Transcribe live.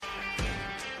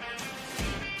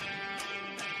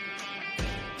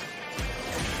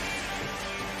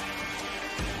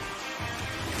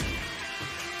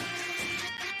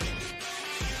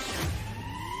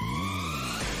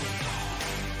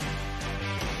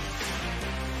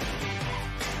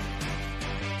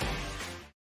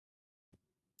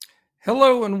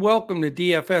Hello and welcome to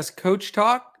DFS Coach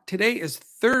Talk. Today is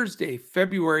Thursday,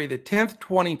 February the 10th,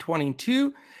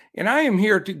 2022, and I am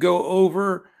here to go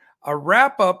over a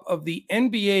wrap up of the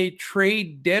NBA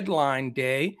trade deadline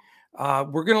day.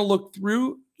 We're going to look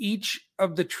through each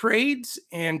of the trades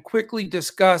and quickly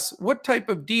discuss what type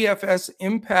of DFS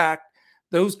impact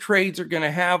those trades are going to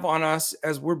have on us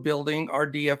as we're building our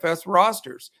DFS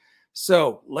rosters.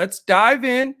 So let's dive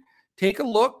in. Take a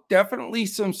look. Definitely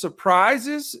some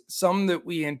surprises, some that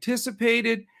we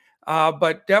anticipated,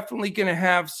 but definitely going to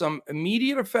have some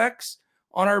immediate effects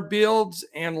on our builds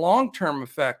and long-term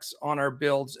effects on our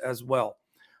builds as well.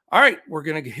 All right, we're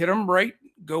going to hit them right,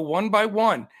 go one by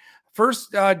one.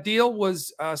 First deal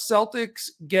was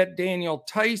Celtics get Daniel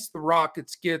Tice. The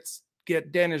Rockets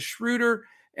get Dennis Schroeder,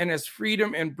 Enes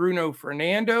Freedom, and Bruno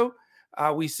Fernando.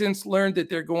 We since learned that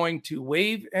they're going to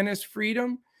waive Enes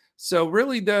Freedom. So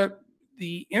really the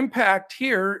impact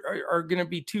here are going to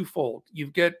be twofold.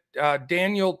 You've got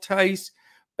Daniel Tice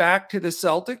back to the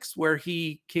Celtics, where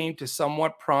he came to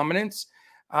somewhat prominence.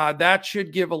 That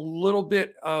should give a little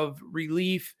bit of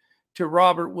relief to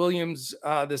Robert Williams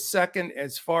II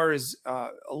as far as a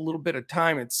little bit of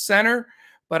time at center.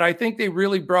 But I think they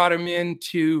really brought him in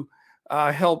to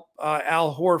help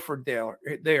Al Horford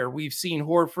there. We've seen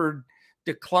Horford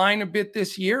decline a bit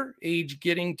this year, age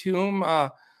getting to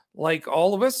him. Like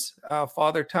all of us,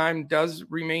 Father Time does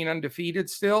remain undefeated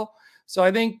still. So I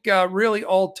think really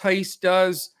all Tice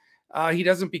does, he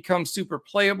doesn't become super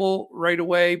playable right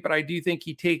away, but I do think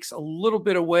he takes a little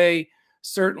bit away,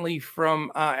 certainly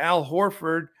from Al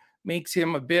Horford, makes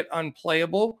him a bit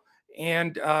unplayable,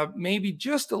 and maybe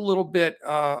just a little bit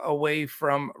away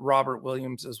from Robert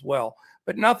Williams as well,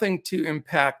 but nothing to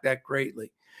impact that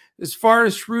greatly. As far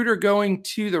as Schroeder going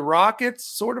to the Rockets,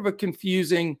 sort of a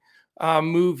confusing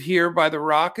move here by the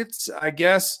Rockets. I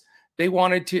guess they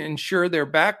wanted to ensure their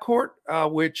backcourt,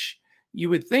 which you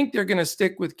would think they're going to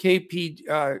stick with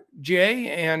KPJ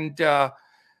and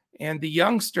the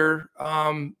youngster,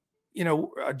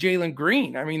 Jalen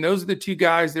Green. I mean, those are the two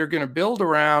guys they're going to build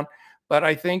around. But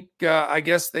I think, I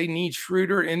guess they need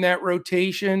Schroeder in that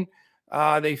rotation.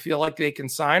 They feel like they can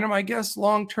sign him, I guess,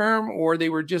 long term, or they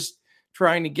were just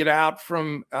trying to get out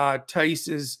from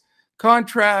Tice's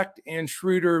contract, and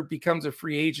Schroeder becomes a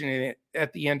free agent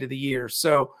at the end of the year.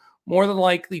 So more than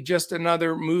likely just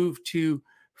another move to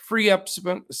free up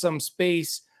some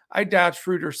space. I doubt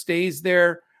Schroeder stays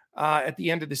there at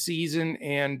the end of the season,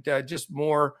 and just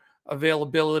more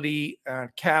availability,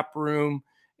 cap room,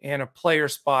 and a player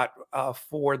spot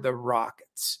for the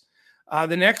Rockets.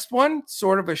 The next one,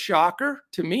 sort of a shocker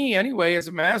to me anyway, as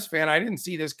a Mavs fan. I didn't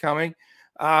see this coming.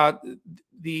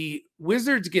 The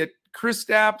Wizards get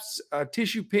Kristaps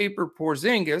tissue paper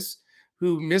Porzingis,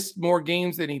 who missed more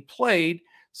games than he played,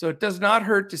 so it does not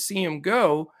hurt to see him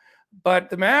go. But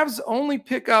the Mavs only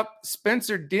pick up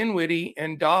Spencer Dinwiddie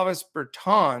and Davis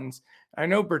Bertans. I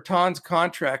know Bertans'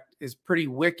 contract is pretty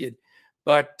wicked,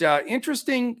 but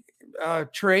interesting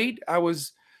trade. I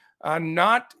was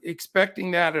not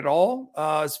expecting that at all.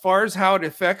 As far as how it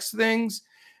affects things,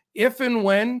 if and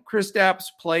when Kristaps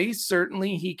plays,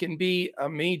 certainly he can be a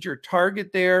major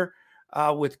target there.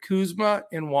 With Kuzma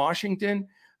in Washington.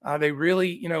 They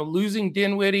really, losing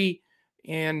Dinwiddie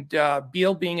and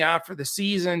Beal being out for the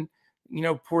season,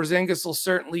 Porzingis will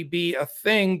certainly be a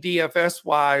thing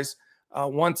DFS-wise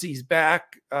once he's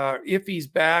back, if he's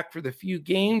back for the few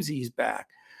games he's back.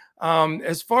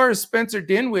 As far as Spencer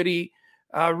Dinwiddie,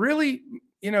 really,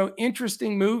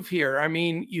 interesting move here. I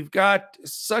mean, you've got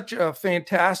such a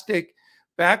fantastic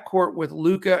backcourt with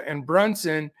Luka and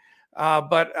Brunson.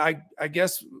 But I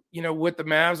guess, what the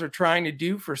Mavs are trying to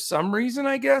do for some reason,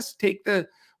 I guess, take the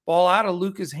ball out of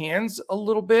Luka's hands a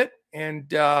little bit,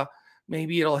 and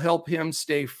maybe it'll help him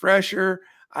stay fresher.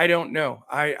 I don't know.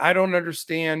 I don't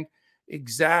understand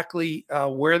exactly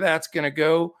where that's going to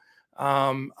go.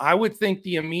 I would think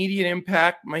the immediate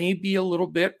impact may be a little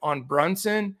bit on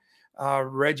Brunson,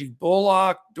 Reggie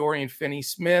Bullock, Dorian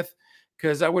Finney-Smith,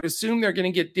 because I would assume they're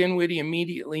going to get Dinwiddie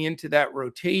immediately into that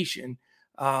rotation.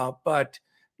 But,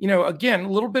 again,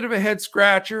 a little bit of a head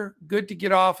scratcher. Good to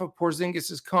get off of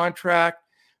Porzingis's contract.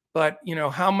 But,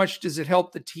 how much does it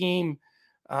help the team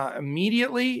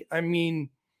immediately? I mean,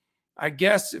 I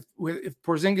guess if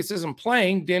Porzingis isn't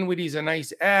playing, Dinwiddie's a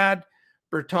nice add.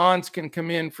 Bertans can come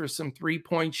in for some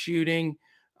three-point shooting,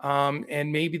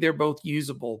 and maybe they're both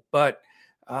usable. But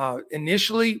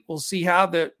initially, we'll see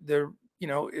how it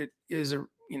is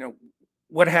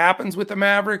what happens with the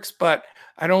Mavericks, but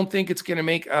I don't think it's going to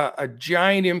make a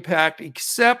giant impact,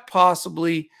 except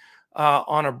possibly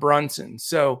on a Brunson.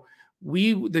 So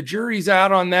the jury's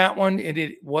out on that one, and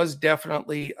it was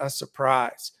definitely a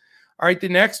surprise. All right, the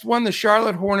next one, the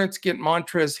Charlotte Hornets get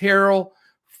Montrezl Harrell.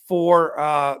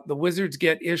 For the Wizards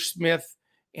get Ish Smith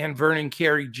and Vernon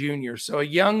Carey Jr. So a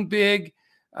young big,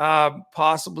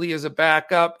 possibly as a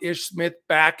backup. Ish Smith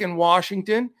back in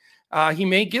Washington. He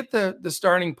may get the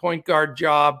starting point guard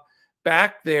job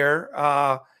back there.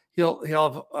 He'll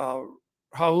have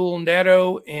Raul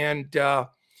Neto and the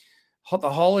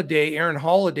Aaron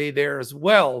Holiday there as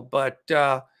well. But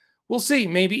we'll see.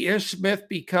 Maybe Ish Smith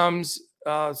becomes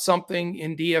something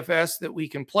in DFS that we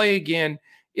can play again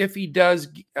if he does,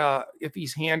 if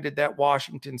he's handed that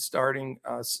Washington starting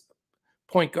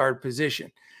point guard position.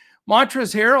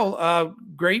 Montrezl Harrell,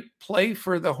 great play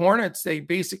for the Hornets. They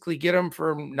basically get him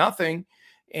for nothing,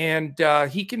 and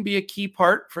he can be a key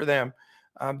part for them.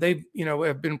 They,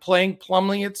 have been playing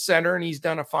Plumlee at center, and he's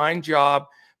done a fine job,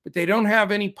 but they don't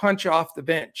have any punch off the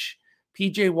bench.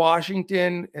 PJ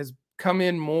Washington has come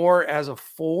in more as a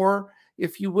 4,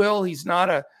 if you will. He's not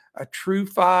a true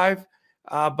 5.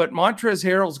 But Montrezl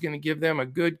Harrell is going to give them a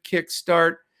good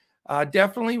kickstart.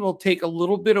 Definitely will take a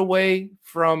little bit away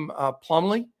from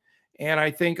Plumlee, and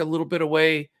I think a little bit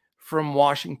away from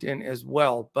Washington as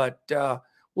well. But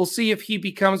we'll see if he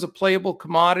becomes a playable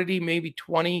commodity, maybe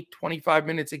 20, 25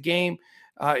 minutes a game,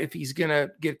 if he's going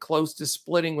to get close to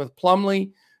splitting with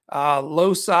Plumlee.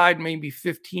 Low side, maybe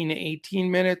 15 to 18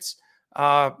 minutes,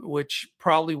 which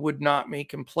probably would not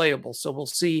make him playable. So we'll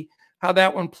see how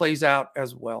that one plays out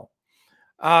as well.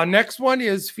 Next one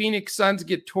is Phoenix Suns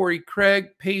get Torrey Craig.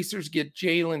 Pacers get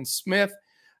Jalen Smith.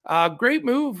 Great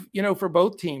move, for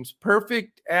both teams.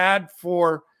 Perfect add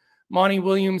for Monty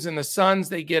Williams and the Suns.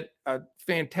 They get a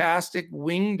fantastic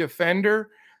wing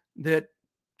defender that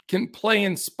can play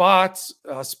in spots,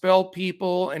 spell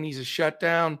people, and he's a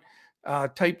shutdown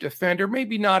type defender.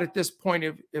 Maybe not at this point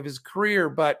of his career,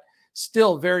 but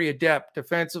still very adept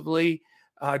defensively.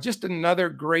 Just another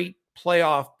great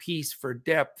playoff piece for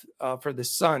depth for the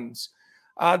Suns.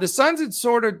 The Suns had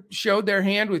sort of showed their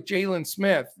hand with Jalen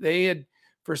Smith. They had,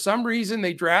 for some reason,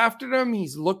 they drafted him.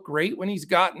 He's looked great when he's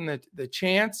gotten the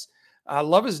chance. I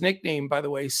love his nickname, by the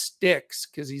way, Sticks,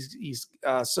 because he's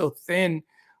so thin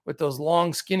with those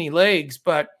long, skinny legs.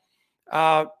 But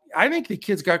I think the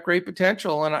kid's got great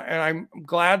potential, and I'm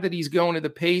glad that he's going to the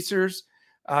Pacers.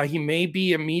 He may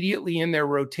be immediately in their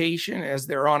rotation as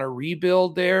they're on a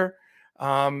rebuild there.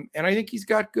 And I think he's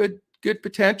got good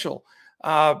potential.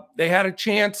 They had a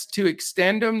chance to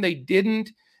extend him. They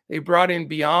didn't. They brought in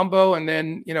Biyombo, and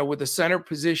then, with the center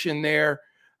position there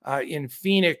in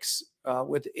Phoenix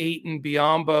with Ayton,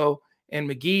 Biyombo, and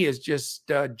McGee is just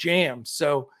jammed.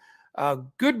 So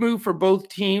good move for both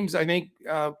teams. I think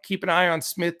keep an eye on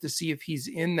Smith to see if he's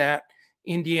in that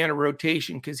Indiana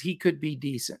rotation, because he could be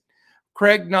decent.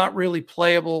 Craig, not really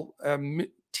playable,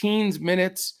 teens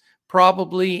minutes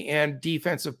probably, and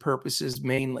defensive purposes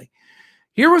mainly.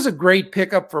 Here was a great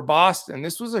pickup for Boston.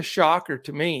 This was a shocker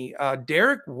to me.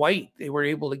 Derek White, they were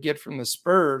able to get from the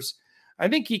Spurs. I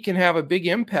think he can have a big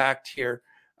impact here.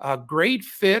 Great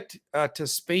fit to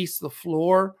space the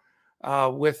floor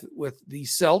with the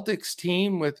Celtics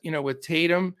team, with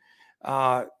Tatum,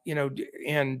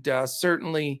 and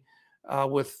certainly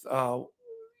with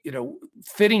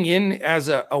fitting in as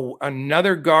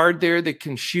another guard there that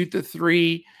can shoot the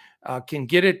three. Can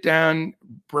get it down.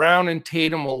 Brown and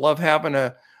Tatum will love having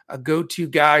a go-to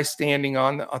guy standing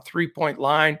on a three-point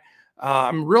line.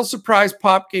 I'm real surprised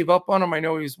Pop gave up on him. I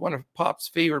know he was one of Pop's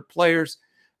favorite players.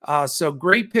 So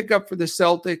great pickup for the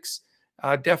Celtics.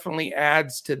 Definitely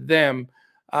adds to them.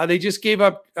 They just gave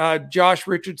up Josh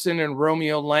Richardson and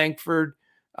Romeo Langford.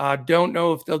 Don't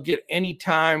know if they'll get any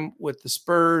time with the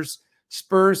Spurs.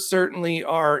 Spurs certainly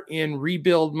are in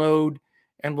rebuild mode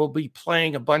and will be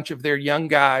playing a bunch of their young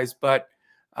guys. But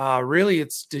really,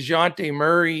 it's DeJounte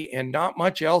Murray and not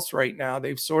much else right now.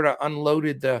 They've sort of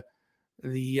unloaded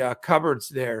the cupboards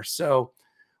there. So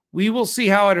we will see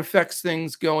how it affects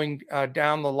things going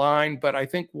down the line. But I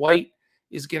think White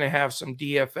is going to have some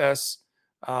DFS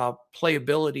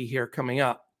playability here coming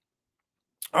up.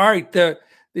 All right, the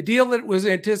deal that was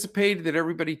anticipated, that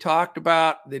everybody talked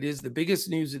about, that is the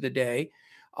biggest news of the day,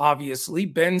 obviously,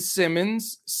 Ben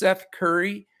Simmons, Seth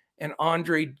Curry, and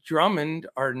Andre Drummond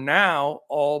are now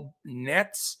all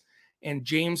Nets, and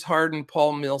James Harden,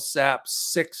 Paul Millsap,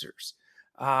 Sixers.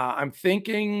 I'm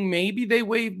thinking maybe they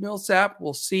waive Millsap.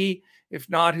 We'll see. If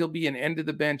not, he'll be an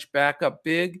end-of-the-bench backup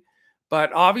big.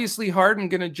 But obviously, Harden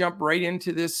going to jump right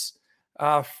into this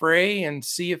fray and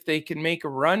see if they can make a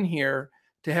run here.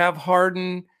 To have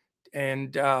Harden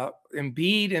and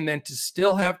Embiid, and then to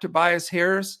still have Tobias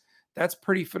Harris, that's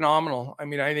pretty phenomenal. I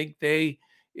mean, I think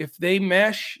if they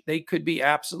mesh, they could be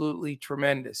absolutely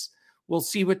tremendous. We'll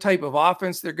see what type of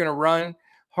offense they're going to run.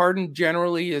 Harden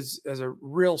generally is a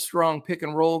real strong pick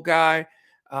and roll guy,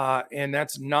 and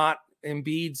that's not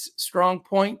Embiid's strong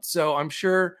point. So I'm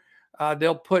sure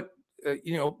they'll put,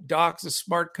 Doc's a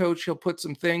smart coach. He'll put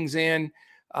some things in,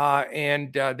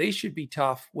 and they should be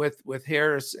tough with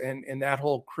Harris and that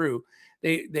whole crew.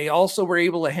 They also were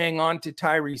able to hang on to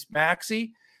Tyrese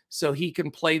Maxey, so he can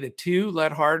play the two,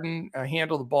 let Harden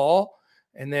handle the ball,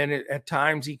 and then at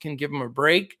times he can give him a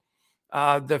break.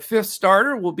 The fifth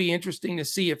starter will be interesting to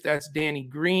see if that's Danny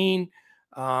Green.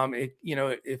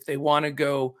 If they want to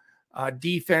go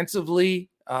defensively,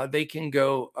 they can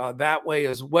go that way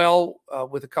as well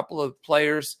with a couple of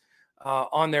players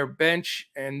on their bench.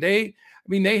 And they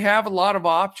have a lot of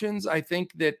options. I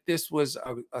think that this was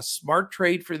a smart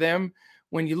trade for them.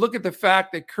 When you look at the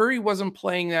fact that Curry wasn't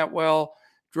playing that well,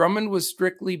 Drummond was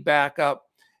strictly backup,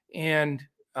 and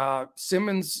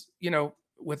Simmons,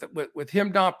 with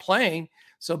him not playing.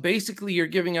 So basically you're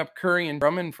giving up Curry and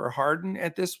Drummond for Harden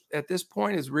at this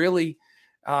point is really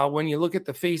when you look at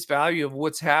the face value of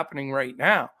what's happening right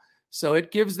now. So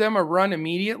it gives them a run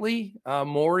immediately.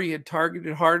 Morey had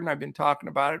targeted Harden. I've been talking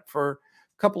about it for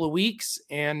a couple of weeks,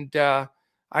 and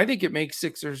I think it makes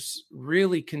Sixers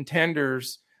really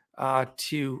contenders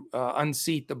to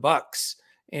unseat the Bucks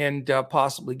and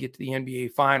possibly get to the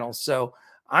NBA Finals. So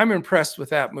I'm impressed with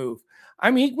that move.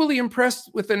 I'm equally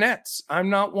impressed with the Nets. I'm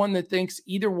not one that thinks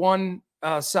either one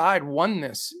side won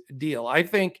this deal. I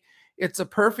think it's a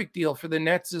perfect deal for the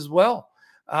Nets as well.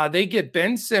 They get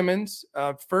Ben Simmons,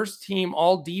 first team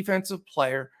all defensive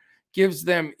player, gives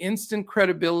them instant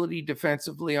credibility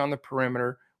defensively on the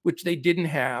perimeter, which they didn't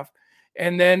have.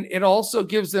 And then it also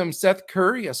gives them Seth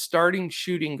Curry, a starting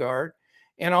shooting guard,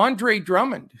 and Andre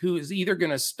Drummond, who is either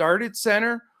going to start at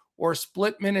center or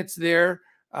split minutes there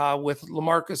with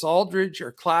LaMarcus Aldridge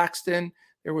or Claxton.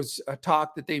 There was a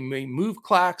talk that they may move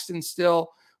Claxton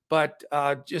still, but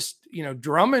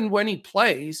Drummond, when he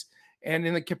plays and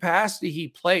in the capacity he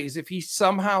plays, if he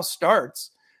somehow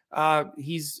starts,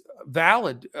 he's a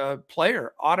valid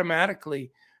player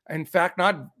automatically. In fact,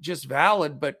 not just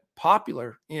valid, but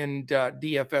popular in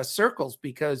DFS circles,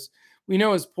 because we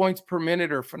know his points per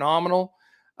minute are phenomenal.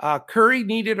 Curry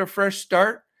needed a fresh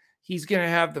start. He's going to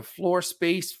have the floor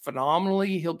space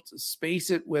phenomenally. He'll space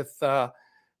it with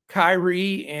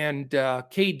Kyrie and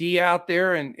KD out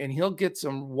there, and he'll get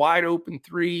some wide open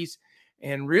threes,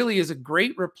 and really is a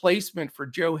great replacement for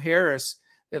Joe Harris.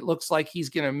 It looks like he's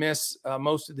going to miss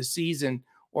most of the season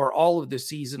or all of the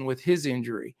season with his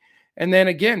injury. And then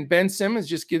again, Ben Simmons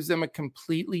just gives them a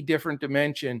completely different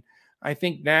dimension. I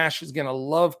think Nash is going to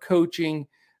love coaching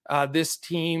this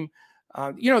team.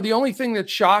 The only thing that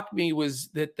shocked me was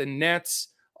that the Nets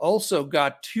also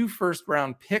got 2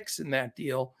 first-round picks in that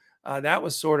deal. That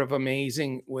was sort of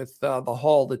amazing with the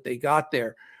haul that they got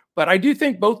there. But I do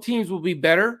think both teams will be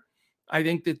better. I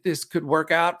think that this could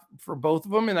work out for both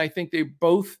of them, and I think they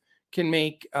both can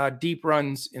make deep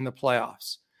runs in the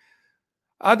playoffs.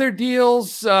 Other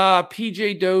deals,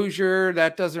 PJ Dozier,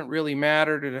 that doesn't really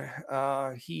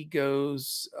matter. He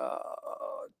goes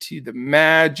to the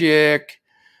Magic.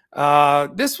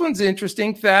 This one's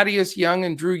interesting. Thaddeus Young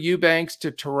and Drew Eubanks to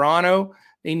Toronto.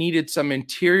 They needed some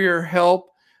interior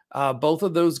help. Both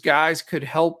of those guys could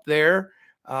help there.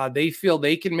 They feel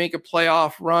they can make a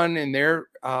playoff run, and they're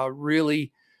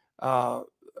really on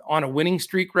a winning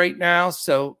streak right now.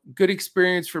 So good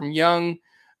experience from Young,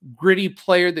 gritty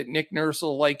player that Nick Nurse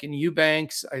will like in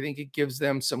Eubanks. I think it gives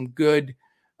them some good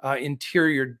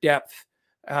interior depth,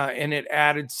 and it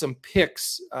added some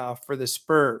picks for the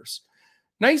Spurs.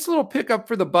 Nice little pickup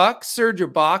for the Bucks, Serge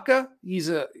Ibaka.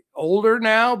 He's older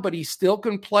now, but he still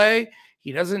can play.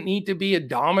 He doesn't need to be a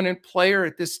dominant player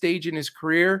at this stage in his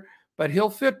career, but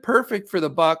he'll fit perfect for the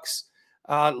Bucks.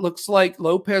 Looks like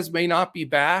Lopez may not be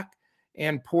back,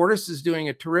 and Portis is doing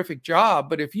a terrific job.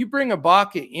 But if you bring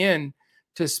Ibaka in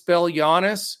to spell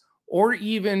Giannis, or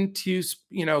even to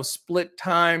split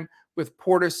time with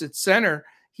Portis at center,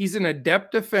 he's an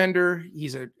adept defender.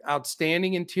 He's an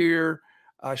outstanding interior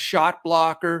shot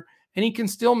blocker, and he can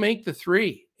still make the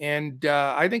three. And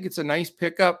I think it's a nice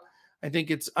pickup. I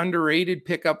think it's underrated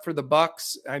pickup for the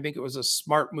Bucks. I think it was a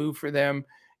smart move for them,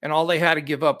 and all they had to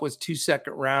give up was 2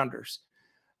 second-rounders.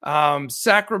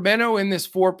 Sacramento in this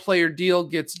 4-player deal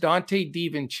gets Dante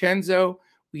DiVincenzo.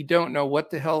 We don't know what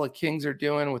the hell the Kings are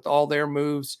doing with all their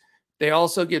moves. They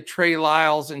also get Trey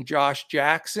Lyles and Josh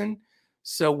Jackson.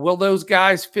 So will those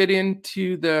guys fit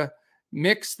into the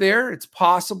mix there? It's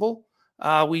possible.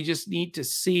 We just need to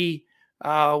see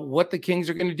what the Kings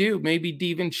are going to do. Maybe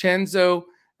DiVincenzo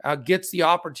gets the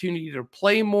opportunity to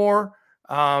play more.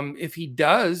 If he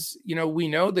does, we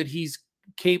know that he's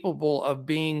capable of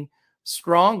being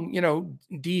strong,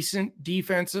 decent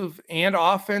defensive and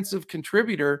offensive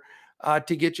contributor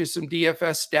to get you some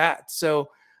DFS stats. So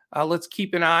let's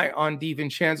keep an eye on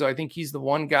DiVincenzo. I think he's the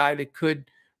one guy that could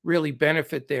really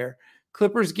benefit there.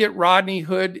 Clippers get Rodney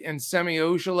Hood and Semi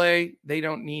Ojeleye. They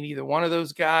don't need either one of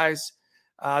those guys.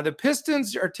 The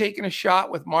Pistons are taking a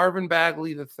shot with Marvin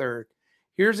Bagley III.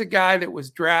 Here's a guy that was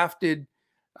drafted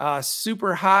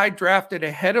super high, drafted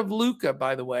ahead of Luka,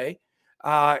 by the way.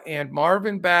 And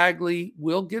Marvin Bagley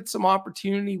will get some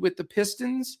opportunity with the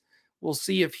Pistons. We'll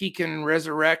see if he can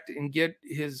resurrect and get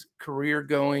his career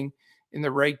going in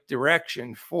the right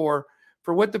direction. For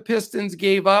what the Pistons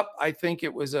gave up, I think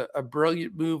it was a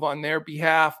brilliant move on their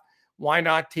behalf. Why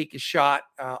not take a shot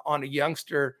on a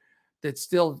youngster that's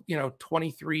still,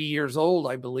 23 years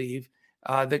old, I believe,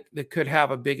 that could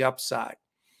have a big upside.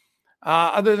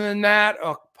 Other than that,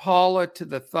 Paula to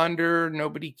the Thunder,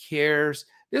 nobody cares.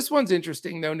 This one's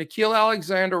interesting, though. Nickeil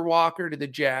Alexander-Walker to the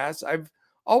Jazz. I've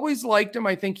always liked him.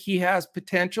 I think he has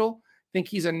potential. I think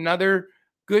he's another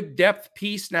good depth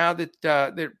piece now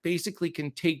that basically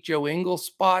can take Joe Ingles'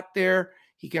 spot there.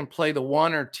 He can play the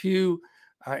 1 or 2,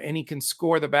 and he can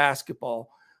score the basketball.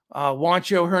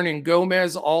 Juancho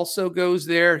Hernangomez also goes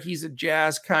there. He's a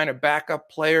Jazz kind of backup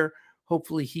player.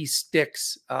 Hopefully he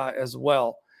sticks as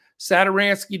well.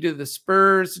 Satoransky to the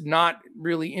Spurs, not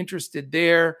really interested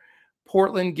there.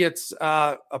 Portland gets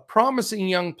a promising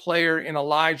young player in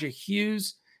Elijah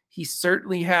Hughes. He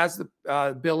certainly has the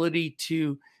ability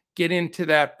to get into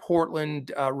that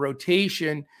Portland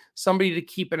rotation, somebody to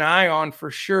keep an eye on for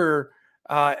sure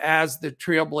as the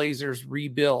Trailblazers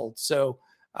rebuild. So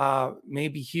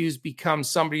maybe Hughes becomes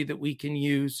somebody that we can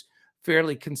use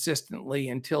fairly consistently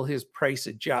until his price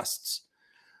adjusts.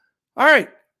 All right.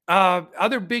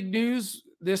 Other big news.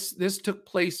 This took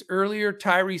place earlier.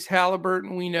 Tyrese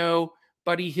Halliburton, we know.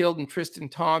 Buddy Hield and Tristan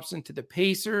Thompson to the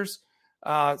Pacers.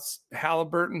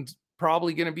 Halliburton's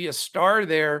probably going to be a star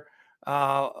there.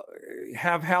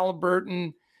 Have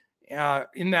Halliburton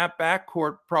in that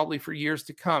backcourt probably for years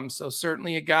to come. So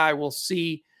certainly a guy we'll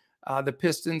see the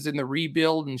Pistons in the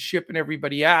rebuild and shipping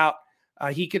everybody out.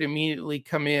 He could immediately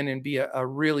come in and be a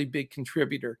really big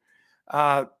contributor.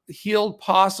 Hield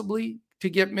possibly to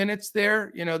get minutes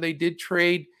there. They did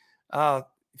trade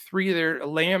 3 of their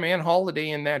Lamb and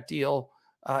Holiday in that deal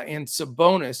and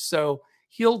Sabonis. So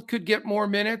Hield could get more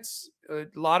minutes. A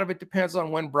lot of it depends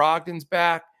on when Brogdon's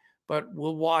back, but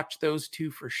we'll watch those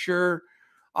two for sure.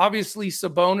 Obviously,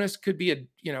 Sabonis could be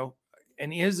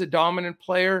and is a dominant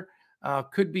player,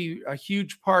 could be a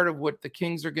huge part of what the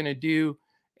Kings are going to do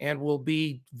and will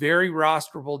be very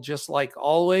rosterable just like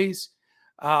always.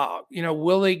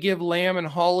 Will they give Lamb and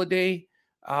Holiday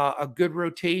a good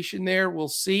rotation there? We'll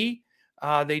see.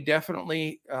 They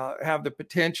definitely have the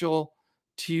potential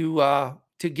to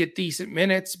get decent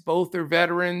minutes. Both are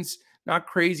veterans. Not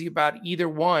crazy about either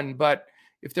one, but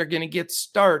if they're going to get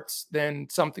starts, then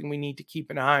something we need to keep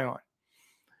an eye on.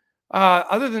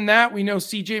 Other than that, we know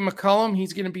CJ McCollum.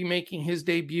 He's going to be making his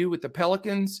debut with the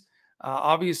Pelicans.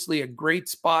 Obviously, a great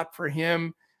spot for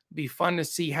him. Be fun to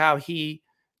see how he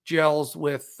gels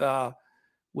with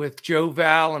Joe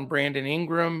Val and Brandon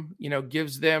Ingram.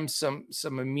 Gives them some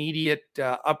immediate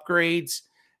upgrades,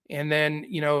 and then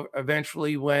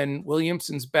eventually when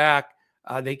Williamson's back,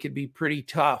 they could be pretty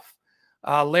tough.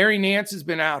 Larry Nance has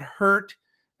been out hurt.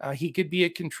 He could be a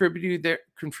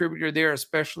contributor there,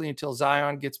 especially until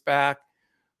Zion gets back.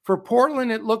 For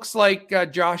Portland, it looks like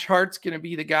Josh Hart's going to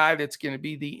be the guy that's going to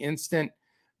be the instant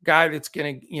guy that's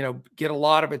going to, get a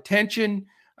lot of attention.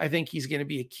 I think he's going to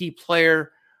be a key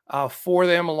player for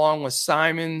them, along with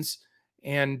Simons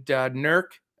and Nurk.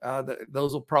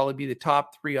 Those will probably be the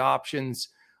top 3 options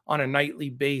on a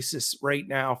nightly basis right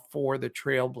now for the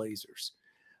Trailblazers.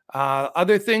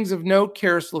 Other things of note,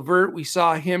 Karis LeVert, we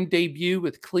saw him debut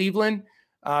with Cleveland.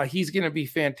 He's going to be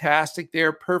fantastic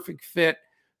there. Perfect fit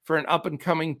for an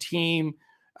up-and-coming team.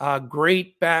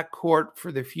 Great backcourt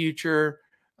for the future,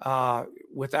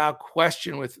 without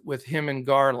question, with him and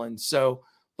Garland. So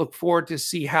look forward to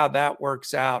see how that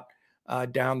works out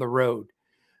down the road.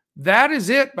 That is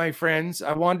it, my friends.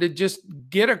 I wanted to just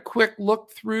get a quick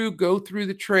look through, go through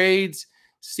the trades,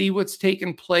 see what's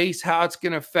taking place, how it's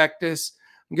going to affect us.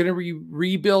 I'm going to be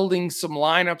rebuilding some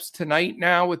lineups tonight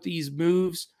now with these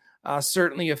moves.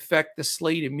 Certainly affect the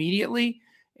slate immediately.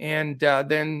 And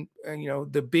then,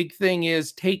 the big thing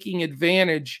is taking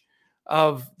advantage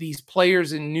of these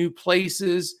players in new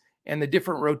places and the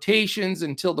different rotations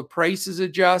until the prices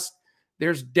adjust.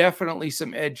 There's definitely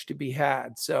some edge to be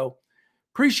had. So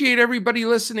appreciate everybody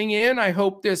listening in. I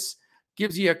hope this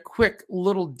gives you a quick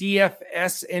little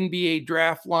DFS NBA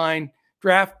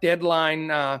draft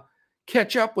deadline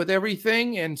catch up with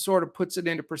everything and sort of puts it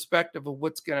into perspective of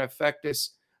what's going to affect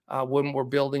us when we're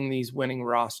building these winning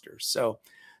rosters. So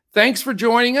thanks for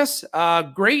joining us.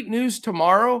 Great news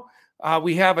tomorrow.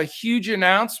 We have a huge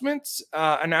announcement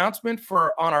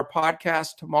for on our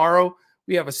podcast tomorrow.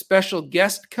 We have a special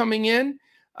guest coming in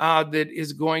that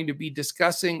is going to be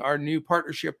discussing our new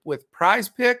partnership with Prize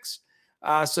Picks.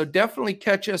 So definitely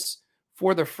catch us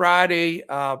for the Friday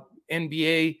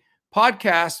NBA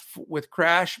podcast with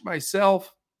Crash,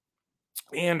 myself,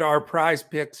 and our Prize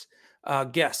Picks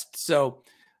guest. So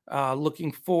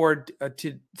looking forward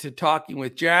to talking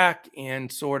with Jack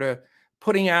and sort of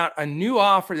putting out a new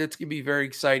offer that's going to be very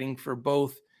exciting for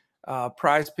both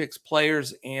Prize Picks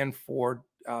players and for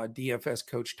DFS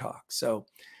Coach Talk. So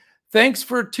thanks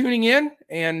for tuning in,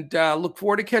 and look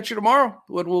forward to catching you tomorrow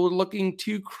when we're looking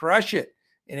to crush it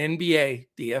in NBA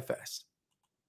DFS.